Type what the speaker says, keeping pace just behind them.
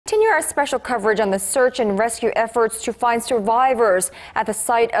our special coverage on the search and rescue efforts to find survivors at the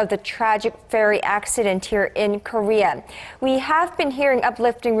site of the tragic ferry accident here in Korea. We have been hearing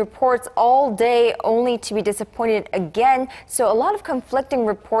uplifting reports all day, only to be disappointed again. So a lot of conflicting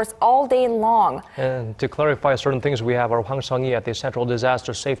reports all day long. And to clarify certain things, we have our Hwang Sung-hee at the Central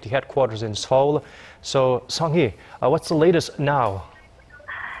Disaster Safety Headquarters in Seoul. So, Sung-hee, what's the latest now?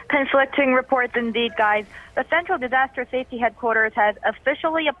 Conflicting reports indeed, guys. The Central Disaster Safety Headquarters has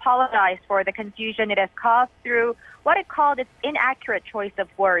officially apologized for the confusion it has caused through what it called its inaccurate choice of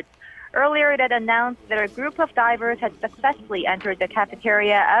words. Earlier, it had announced that a group of divers had successfully entered the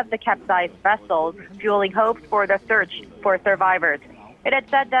cafeteria of the capsized vessel, fueling hopes for the search for survivors. It had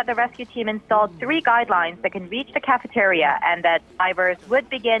said that the rescue team installed 3 guidelines that can reach the cafeteria and that divers would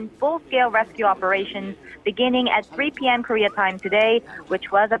begin full-scale rescue operations beginning at 3 p.m. Korea time today,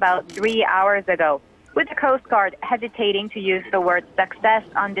 which was about 3 hours ago. With the Coast Guard hesitating to use the word success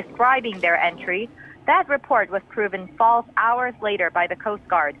on describing their entry, that report was proven false hours later by the Coast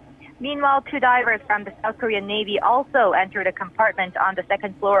Guard. Meanwhile, 2 divers from the South Korean Navy also entered a compartment on the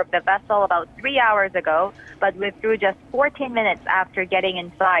second floor of the vessel about 3 hours ago, but withdrew just 14 minutes after getting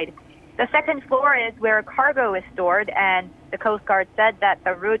inside. The second floor is where cargo is stored, and the Coast Guard said that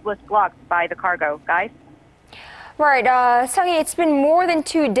the route was blocked by the cargo. Guys? Right, Sung-hee, it's been more than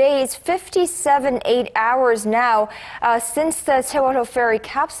 2 days, 8 hours now, since the Seoul ferry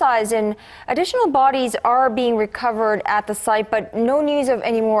capsized, and additional bodies are being recovered at the site, but no news of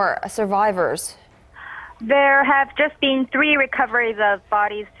any more survivors. There have just been 3 recoveries of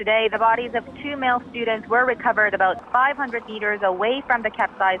bodies today. The bodies of 2 male students were recovered about 500 meters away from the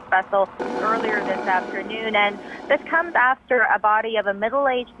capsized vessel earlier this afternoon, and this comes after a body of a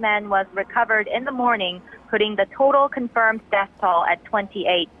middle-aged man was recovered in the morning, putting the total confirmed death toll at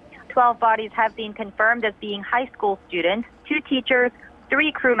 28. 12 bodies have been confirmed as being high school students, 2 teachers,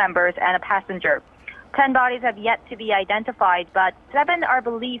 3 crew members, and a passenger. 10 bodies have yet to be identified, but 7 are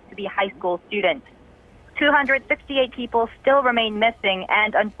believed to be high school students. 268 people still remain missing,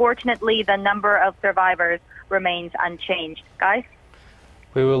 and unfortunately, the number of survivors remains unchanged. Guys?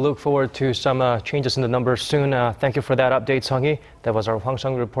 We will look forward to some changes in the numbers soon. Thank you for that update, Sung-hee. That was our Hwang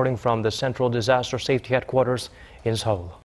Sung-hee reporting from the Central Disaster Safety Headquarters in Seoul.